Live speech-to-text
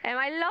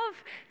I love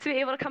to be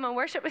able to come and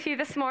worship with you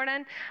this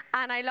morning,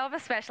 and I love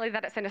especially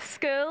that it's in a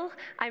school.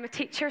 I'm a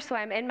teacher, so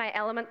I'm in my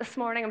element this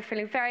morning. I'm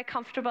feeling very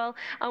comfortable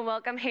and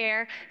welcome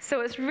here.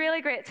 So it's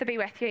really great to be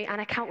with you, and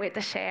I can't wait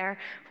to share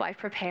what I've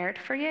prepared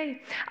for you.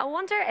 I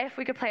wonder if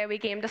we could play a wee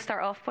game to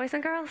start off, boys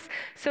and girls.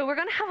 So we're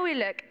going to have a wee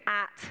look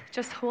at,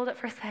 just hold it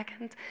for a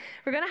second.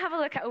 We're going to have a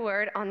look at a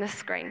word on the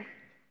screen.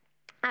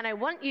 And I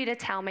want you to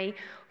tell me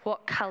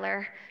what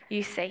color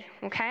you see,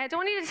 okay? I don't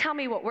want you to tell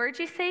me what word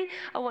you see.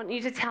 I want you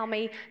to tell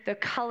me the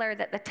color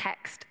that the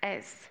text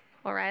is,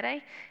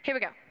 alrighty? Here we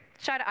go.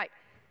 Shout it out.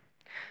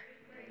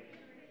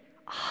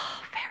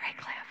 Oh, very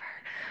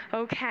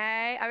clever.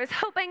 Okay, I was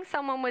hoping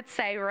someone would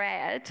say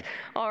red,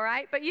 all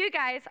right? But you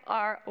guys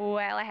are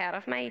well ahead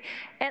of me.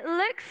 It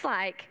looks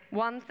like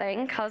one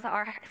thing, because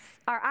our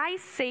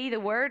eyes see the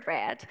word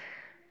red,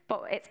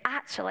 but it's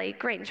actually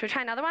green. Should we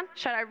try another one?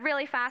 Shout out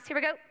really fast. Here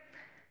we go.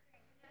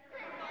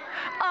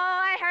 Oh,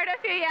 I heard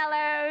a few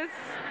yellows.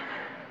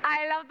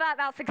 I love that.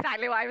 That's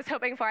exactly what I was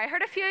hoping for. I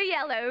heard a few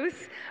yellows,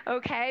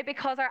 okay,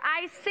 because our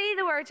eyes see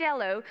the word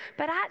yellow,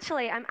 but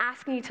actually I'm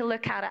asking you to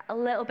look at it a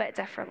little bit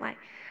differently.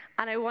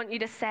 And I want you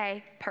to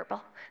say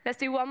purple. Let's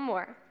do one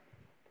more.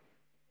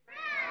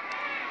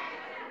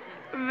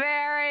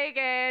 Very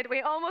good.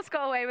 We almost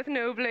got away with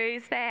no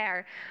blues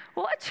there.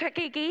 What a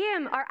tricky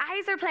game. Our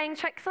eyes are playing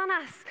tricks on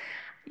us.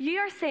 You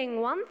are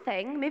seeing one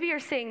thing, maybe you're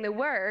seeing the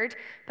word,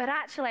 but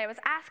actually I was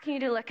asking you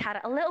to look at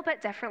it a little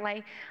bit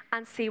differently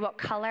and see what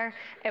color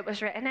it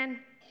was written in.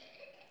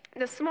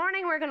 This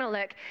morning we're going to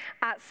look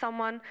at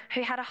someone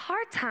who had a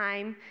hard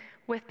time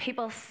with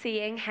people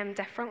seeing him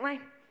differently.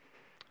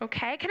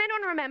 Okay, can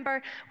anyone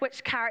remember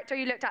which character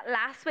you looked at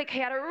last week who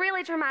had a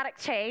really dramatic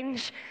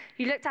change?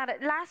 You looked at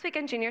it last week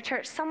in junior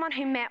church, someone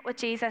who met with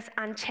Jesus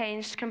and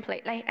changed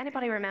completely.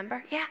 Anybody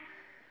remember? Yeah?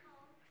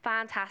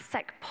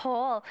 Fantastic.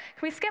 Paul.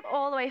 Can we skip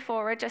all the way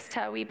forward just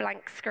to a wee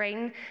blank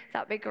screen?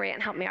 That'd be great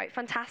and help me out.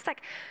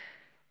 Fantastic.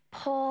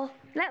 Paul,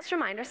 let's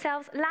remind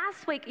ourselves,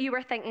 last week you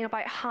were thinking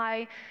about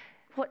how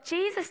what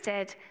Jesus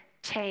did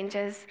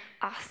changes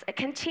us. It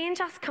can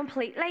change us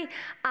completely.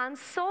 And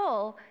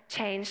Saul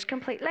changed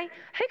completely.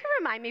 Who can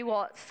remind me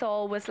what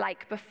Saul was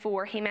like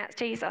before he met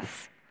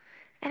Jesus?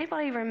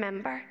 Anybody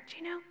remember? Do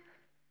you know?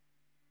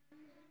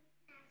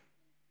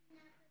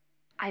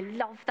 I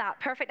love that.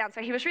 Perfect answer.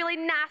 He was really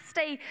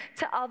nasty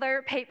to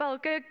other people.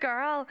 Good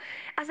girl.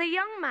 As a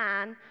young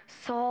man,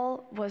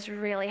 Saul was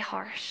really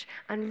harsh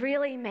and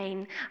really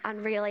mean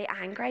and really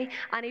angry.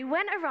 And he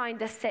went around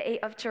the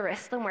city of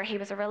Jerusalem where he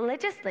was a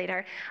religious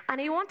leader,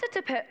 and he wanted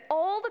to put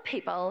all the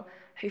people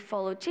who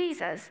followed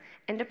Jesus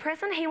into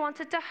prison. He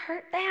wanted to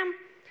hurt them.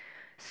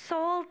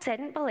 Saul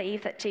didn't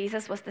believe that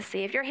Jesus was the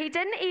Savior. He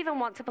didn't even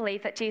want to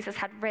believe that Jesus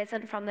had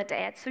risen from the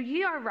dead. So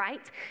you are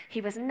right.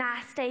 He was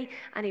nasty,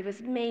 and he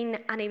was mean,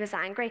 and he was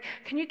angry.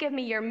 Can you give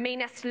me your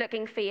meanest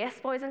looking face,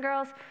 boys and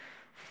girls?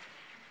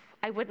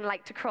 I wouldn't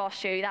like to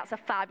cross you. That's a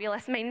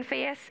fabulous mean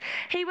face.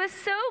 He was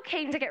so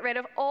keen to get rid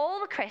of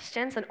all the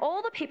Christians and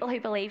all the people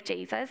who believed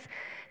Jesus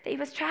that he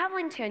was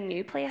traveling to a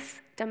new place,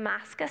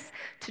 Damascus,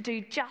 to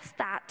do just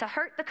that, to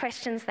hurt the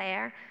Christians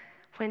there,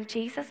 when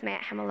Jesus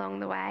met him along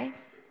the way.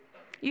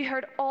 You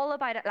heard all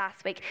about it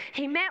last week.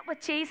 He met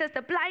with Jesus,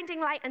 the blinding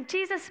light, and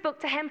Jesus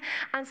spoke to him,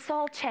 and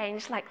Saul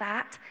changed like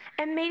that.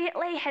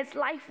 Immediately, his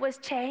life was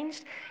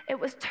changed. It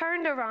was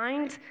turned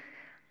around.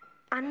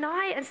 And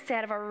now,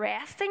 instead of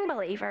arresting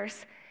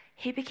believers,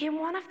 he became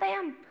one of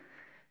them.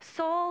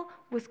 Saul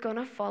was going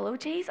to follow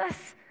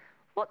Jesus.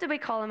 What did we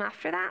call him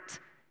after that?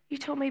 You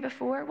told me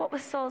before. What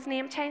was Saul's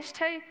name changed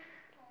to?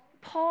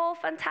 Paul.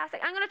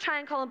 Fantastic. I'm going to try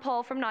and call him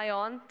Paul from now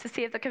on to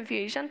save the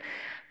confusion.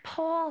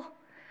 Paul.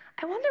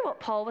 I wonder what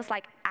Paul was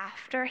like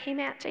after he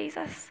met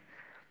Jesus.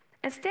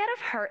 Instead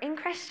of hurting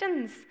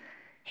Christians,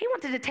 he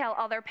wanted to tell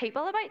other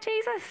people about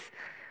Jesus.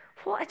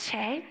 What a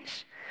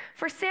change.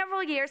 For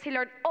several years, he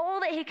learned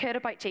all that he could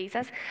about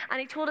Jesus, and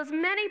he told as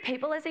many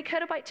people as he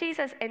could about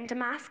Jesus in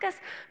Damascus.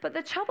 But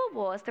the trouble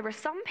was, there were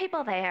some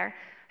people there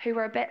who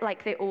were a bit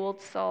like the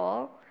old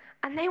Saul,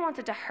 and they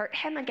wanted to hurt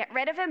him and get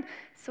rid of him.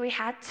 So he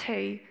had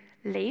to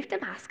leave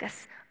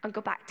Damascus and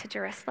go back to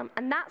Jerusalem.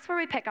 And that's where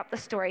we pick up the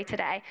story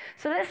today.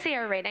 So let's see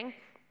our reading.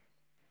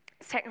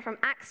 It's taken from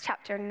Acts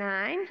chapter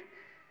 9.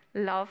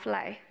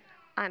 Lovely.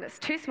 And it's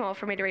too small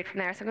for me to read from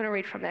there, so I'm going to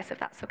read from this if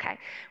that's okay.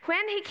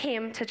 When he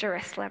came to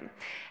Jerusalem,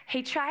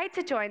 he tried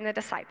to join the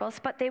disciples,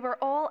 but they were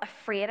all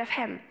afraid of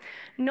him,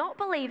 not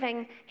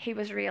believing he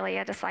was really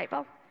a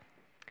disciple.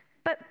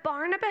 But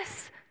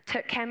Barnabas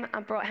took him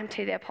and brought him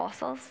to the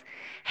apostles.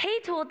 He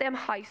told them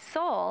how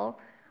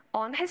Saul,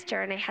 on his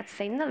journey, had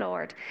seen the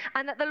Lord,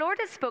 and that the Lord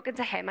had spoken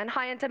to him, and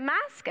how in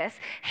Damascus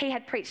he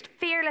had preached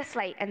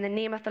fearlessly in the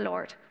name of the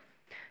Lord.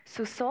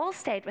 So Saul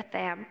stayed with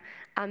them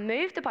and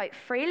moved about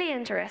freely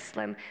in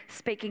Jerusalem,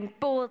 speaking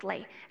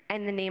boldly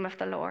in the name of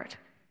the Lord.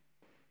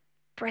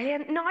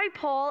 Brilliant. Now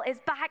Paul is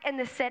back in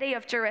the city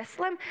of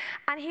Jerusalem,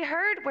 and he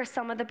heard where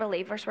some of the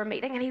believers were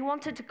meeting, and he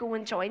wanted to go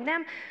and join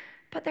them.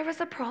 But there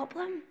was a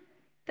problem.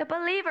 The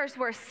believers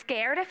were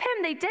scared of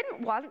him. They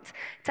didn't want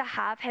to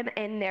have him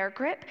in their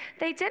group.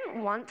 They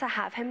didn't want to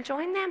have him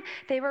join them.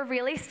 They were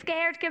really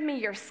scared. Give me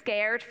your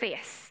scared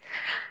face.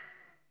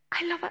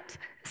 I love it.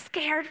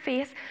 Scared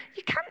face.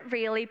 You can't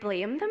really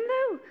blame them,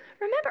 though.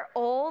 Remember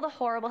all the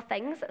horrible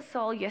things that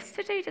Saul used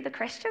to do to the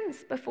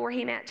Christians before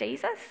he met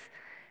Jesus?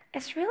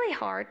 It's really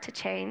hard to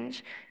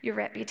change your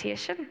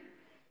reputation.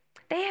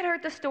 They had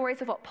heard the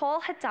stories of what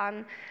Paul had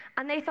done,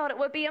 and they thought it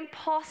would be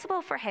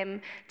impossible for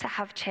him to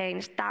have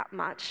changed that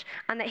much,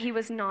 and that he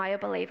was now a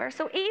believer.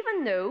 So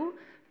even though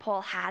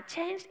Paul had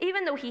changed,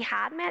 even though he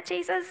had met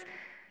Jesus,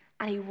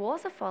 and he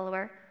was a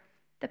follower,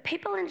 the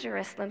people in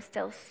Jerusalem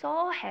still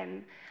saw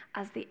him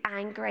as the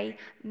angry,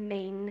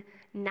 mean,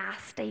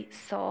 nasty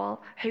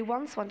Saul who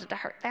once wanted to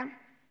hurt them.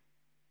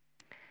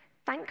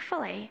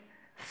 Thankfully,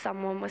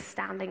 someone was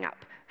standing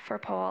up for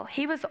Paul.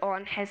 He was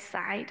on his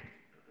side.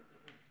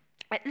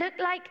 It looked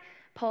like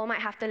Paul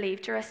might have to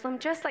leave Jerusalem,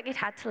 just like he'd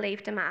had to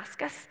leave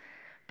Damascus.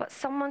 But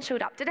someone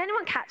showed up. Did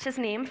anyone catch his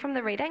name from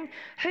the reading?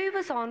 Who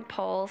was on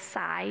Paul's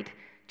side?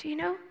 Do you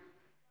know?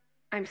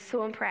 I'm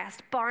so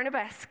impressed.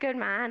 Barnabas, good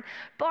man.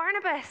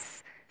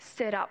 Barnabas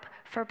stood up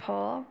for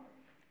Paul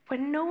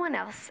when no one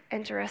else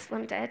in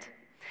Jerusalem did.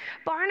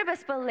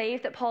 Barnabas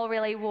believed that Paul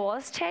really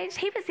was changed.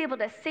 He was able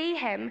to see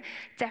him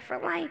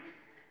differently.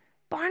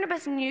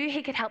 Barnabas knew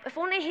he could help. If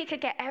only he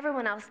could get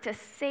everyone else to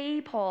see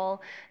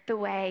Paul the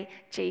way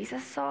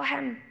Jesus saw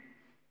him.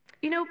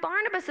 You know,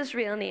 Barnabas'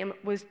 real name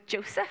was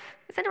Joseph.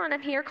 Is anyone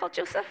in here called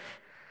Joseph?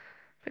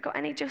 Have we got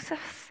any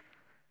Josephs?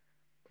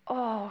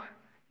 Oh,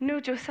 no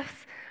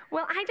Josephs.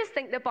 Well, I just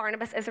think that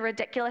Barnabas is a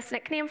ridiculous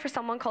nickname for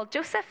someone called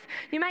Joseph.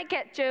 You might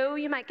get Joe,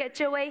 you might get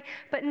Joey,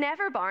 but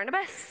never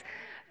Barnabas.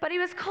 But he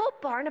was called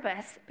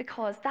Barnabas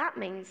because that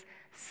means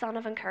son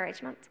of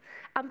encouragement.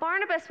 And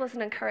Barnabas was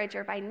an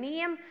encourager by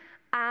name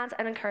and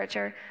an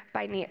encourager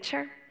by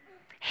nature.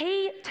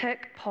 He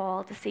took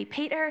Paul to see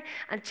Peter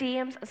and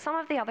James and some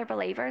of the other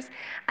believers,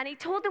 and he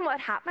told them what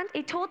had happened.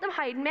 He told them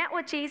how he'd met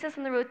with Jesus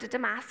on the road to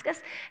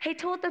Damascus. He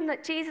told them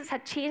that Jesus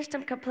had changed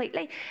him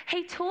completely.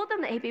 He told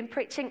them that he'd been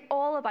preaching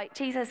all about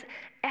Jesus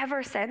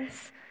ever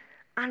since.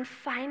 And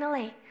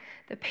finally,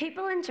 the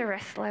people in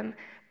Jerusalem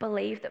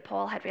believed that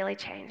Paul had really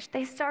changed.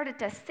 They started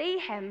to see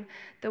him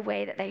the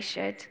way that they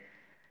should.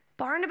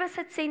 Barnabas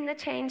had seen the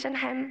change in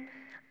him,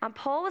 and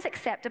Paul was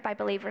accepted by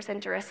believers in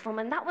Jerusalem,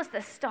 and that was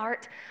the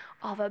start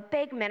of a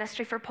big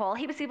ministry for Paul.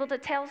 He was able to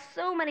tell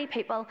so many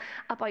people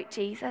about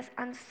Jesus,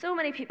 and so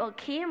many people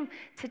came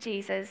to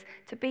Jesus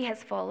to be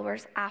his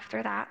followers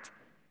after that.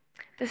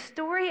 The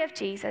story of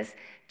Jesus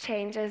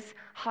changes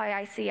how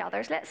I see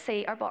others. Let's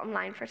see our bottom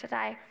line for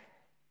today.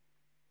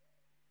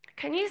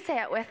 Can you say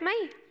it with me?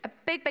 A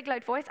big, big,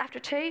 loud voice after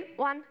 2.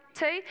 1,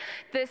 2.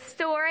 The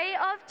story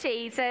of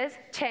Jesus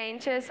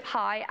changes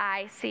how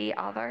I see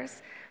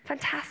others.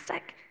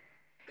 Fantastic.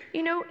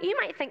 You know, you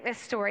might think this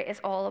story is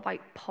all about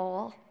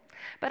Paul,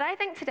 but I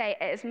think today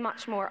it is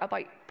much more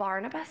about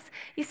Barnabas.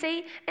 You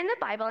see, in the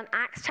Bible, in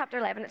Acts chapter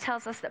 11, it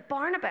tells us that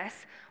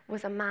Barnabas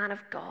was a man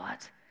of God.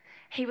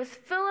 He was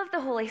full of the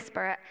Holy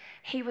Spirit.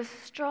 He was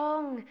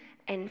strong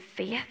in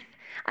faith.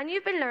 And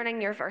you've been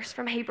learning your verse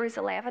from Hebrews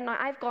 11. Now,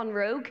 I've gone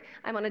rogue.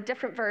 I'm on a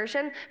different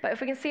version, but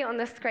if we can see it on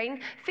the screen,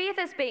 faith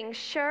is being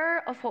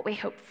sure of what we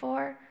hope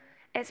for.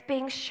 It's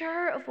being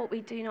sure of what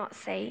we do not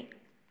see.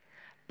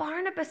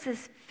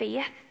 Barnabas'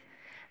 faith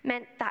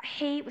meant that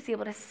he was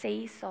able to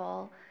see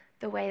Saul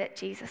the way that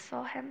Jesus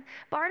saw him.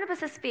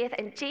 Barnabas' faith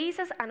in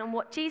Jesus and in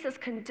what Jesus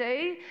can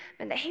do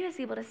meant that he was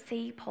able to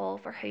see Paul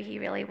for who he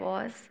really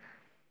was.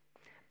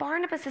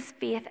 Barnabas'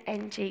 faith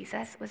in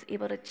Jesus was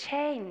able to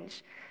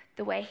change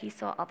the way he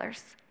saw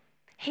others.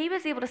 He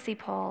was able to see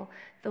Paul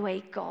the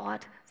way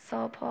God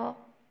saw Paul.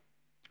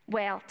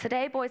 Well,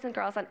 today, boys and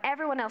girls, and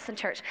everyone else in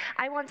church,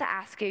 I want to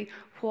ask you,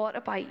 what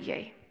about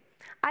you?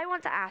 I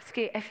want to ask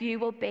you if you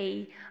will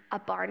be a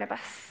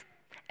Barnabas.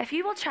 If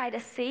you will try to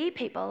see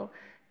people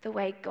the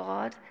way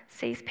God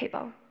sees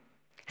people.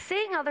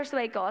 Seeing others the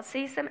way God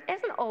sees them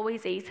isn't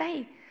always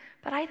easy,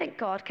 but I think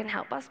God can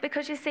help us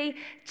because you see,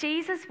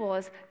 Jesus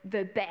was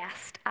the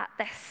best at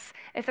this.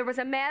 If there was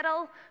a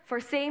medal for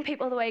seeing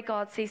people the way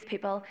God sees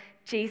people,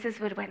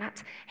 Jesus would win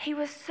it. He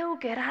was so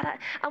good at it.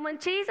 And when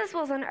Jesus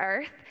was on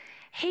earth,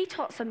 he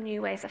taught some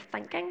new ways of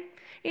thinking.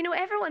 You know,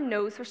 everyone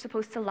knows we're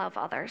supposed to love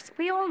others.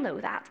 We all know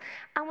that.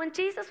 And when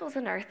Jesus was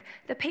on earth,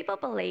 the people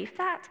believed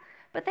that.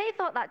 But they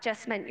thought that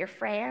just meant your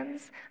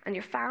friends and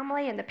your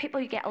family and the people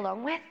you get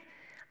along with.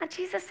 And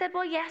Jesus said,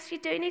 well, yes, you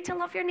do need to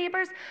love your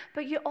neighbors,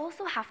 but you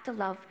also have to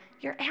love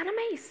your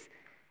enemies.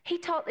 He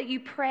taught that you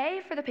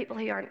pray for the people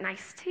who aren't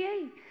nice to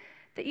you,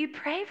 that you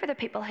pray for the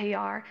people who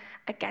are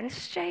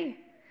against you.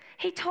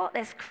 He taught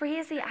this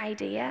crazy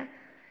idea.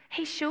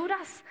 He showed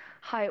us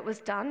how it was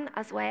done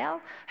as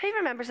well. Who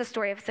remembers the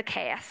story of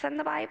Zacchaeus in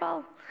the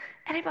Bible?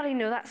 Anybody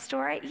know that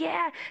story?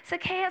 Yeah,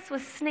 Zacchaeus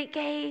was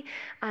sneaky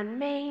and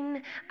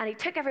mean, and he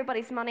took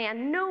everybody's money,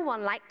 and no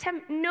one liked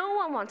him. No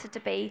one wanted to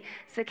be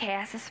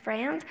Zacchaeus'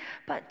 friend,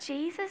 but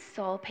Jesus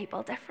saw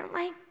people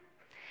differently.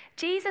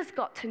 Jesus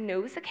got to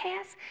know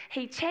Zacchaeus.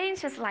 He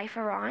changed his life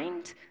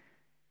around.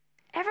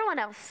 Everyone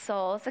else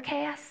saw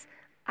Zacchaeus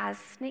as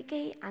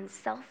sneaky and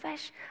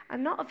selfish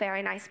and not a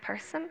very nice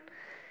person.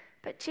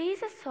 But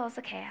Jesus saw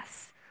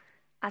Zacchaeus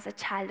as a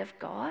child of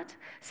God,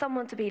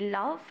 someone to be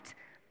loved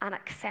and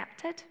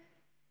accepted.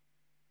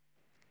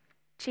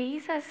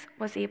 Jesus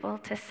was able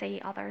to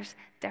see others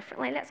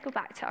differently. Let's go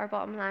back to our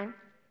bottom line.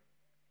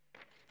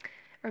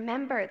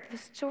 Remember, the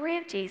story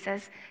of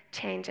Jesus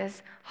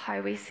changes how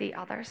we see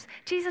others.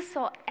 Jesus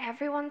saw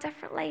everyone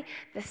differently.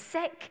 The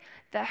sick,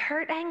 the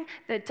hurting,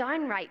 the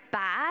downright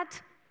bad.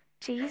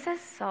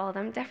 Jesus saw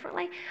them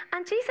differently.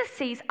 And Jesus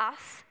sees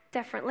us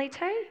differently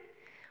too.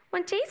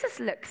 When Jesus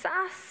looks at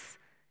us,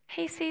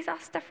 he sees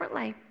us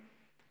differently.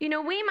 You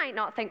know, we might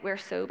not think we're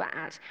so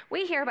bad.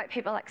 We hear about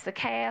people like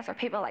Zacchaeus or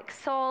people like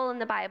Saul in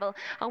the Bible,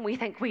 and we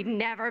think we'd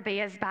never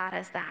be as bad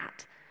as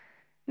that.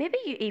 Maybe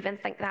you even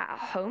think that at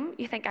home.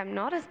 You think, I'm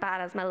not as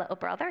bad as my little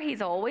brother.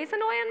 He's always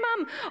annoying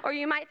Mum. Or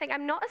you might think,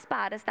 I'm not as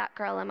bad as that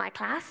girl in my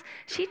class.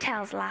 She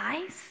tells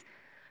lies.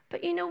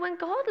 But you know, when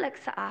God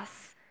looks at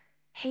us,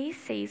 he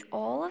sees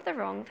all of the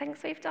wrong things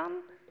we've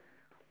done,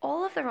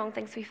 all of the wrong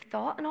things we've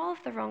thought, and all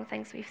of the wrong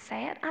things we've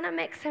said. And it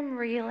makes him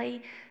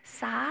really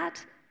sad.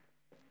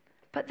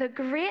 But the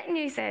great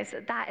news is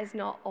that that is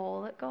not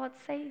all that God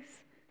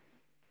sees.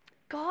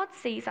 God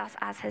sees us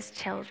as his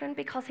children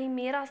because he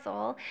made us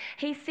all.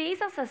 He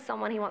sees us as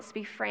someone he wants to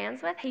be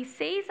friends with. He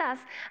sees us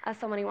as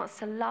someone he wants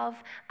to love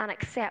and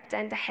accept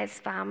into his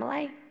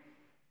family.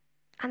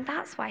 And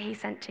that's why he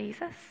sent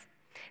Jesus.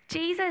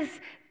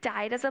 Jesus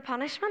died as a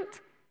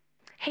punishment.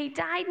 He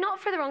died not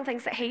for the wrong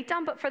things that he'd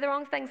done, but for the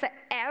wrong things that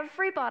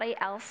everybody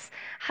else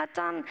had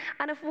done.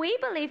 And if we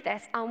believe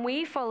this and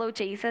we follow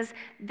Jesus,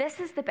 this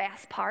is the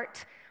best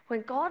part.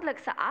 When God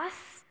looks at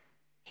us,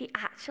 he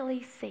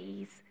actually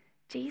sees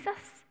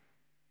Jesus.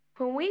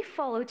 When we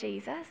follow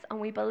Jesus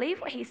and we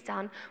believe what he's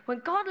done, when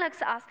God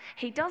looks at us,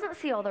 he doesn't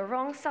see all the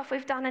wrong stuff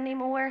we've done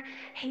anymore.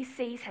 He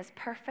sees his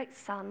perfect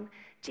son,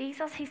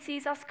 Jesus. He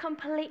sees us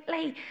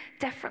completely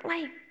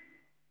differently.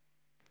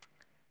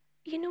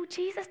 You know,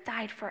 Jesus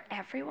died for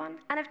everyone.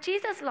 And if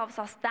Jesus loves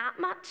us that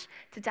much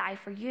to die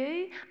for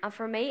you and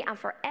for me and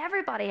for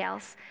everybody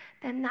else,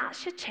 then that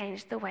should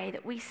change the way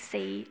that we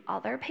see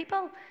other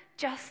people,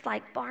 just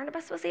like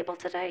Barnabas was able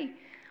to do.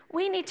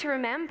 We need to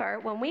remember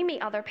when we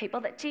meet other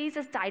people that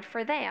Jesus died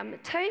for them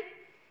too.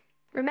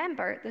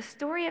 Remember, the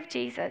story of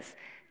Jesus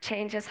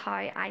changes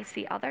how I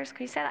see others.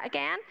 Can you say that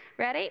again?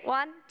 Ready?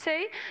 1,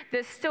 2.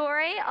 The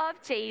story of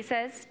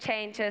Jesus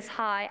changes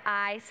how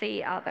I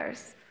see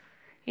others.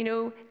 You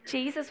know,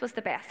 Jesus was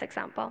the best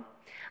example,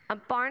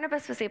 and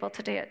Barnabas was able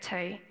to do it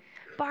too.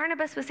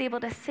 Barnabas was able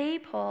to see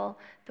Paul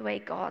the way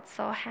God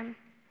saw him.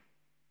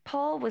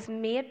 Paul was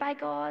made by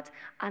God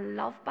and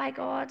loved by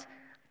God,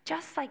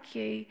 just like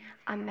you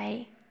and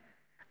me,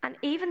 and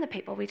even the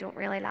people we don't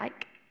really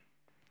like.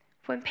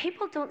 When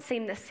people don't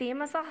seem the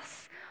same as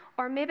us,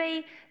 or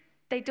maybe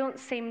they don't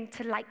seem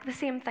to like the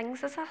same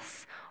things as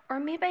us,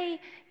 or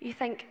maybe you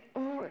think,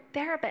 oh,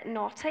 they're a bit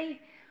naughty,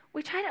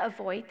 we try to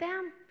avoid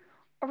them.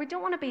 Or we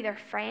don't want to be their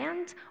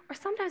friend, or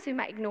sometimes we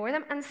might ignore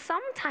them, and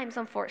sometimes,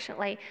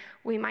 unfortunately,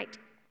 we might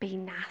be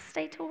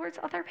nasty towards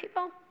other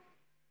people.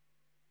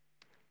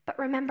 But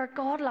remember,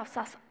 God loves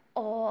us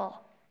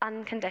all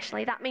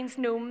unconditionally. That means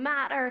no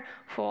matter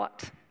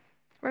what.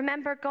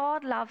 Remember,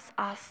 God loves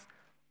us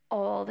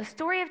all. The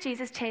story of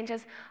Jesus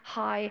changes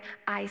how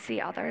I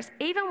see others,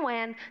 even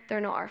when they're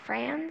not our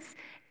friends,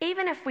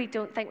 even if we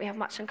don't think we have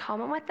much in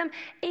common with them,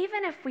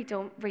 even if we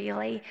don't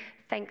really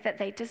think that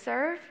they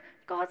deserve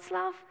God's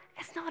love.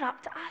 It's not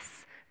up to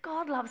us.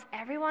 God loves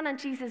everyone, and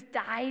Jesus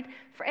died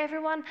for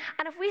everyone.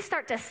 And if we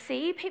start to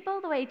see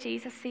people the way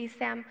Jesus sees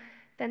them,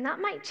 then that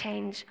might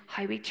change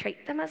how we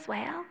treat them as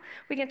well.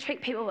 We can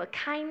treat people with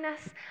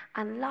kindness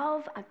and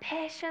love and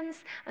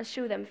patience and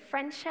show them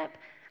friendship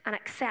and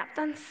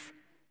acceptance.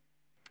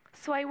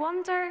 So I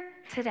wonder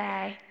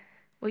today,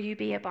 will you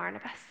be a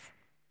Barnabas?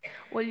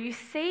 Will you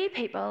see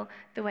people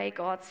the way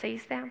God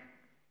sees them?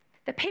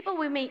 The people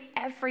we meet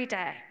every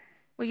day.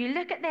 Will you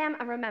look at them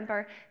and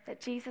remember that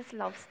Jesus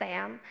loves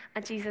them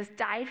and Jesus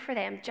died for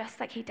them just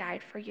like he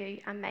died for you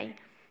and me?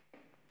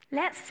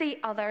 Let's see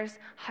others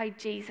how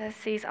Jesus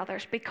sees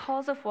others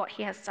because of what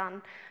he has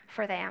done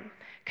for them.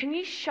 Can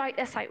you shout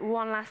this out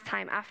one last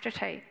time after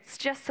 2? It's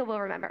just so we'll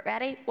remember.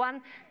 Ready?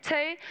 1,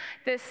 2.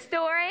 The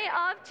story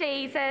of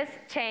Jesus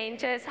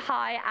changes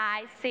how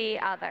I see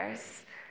others.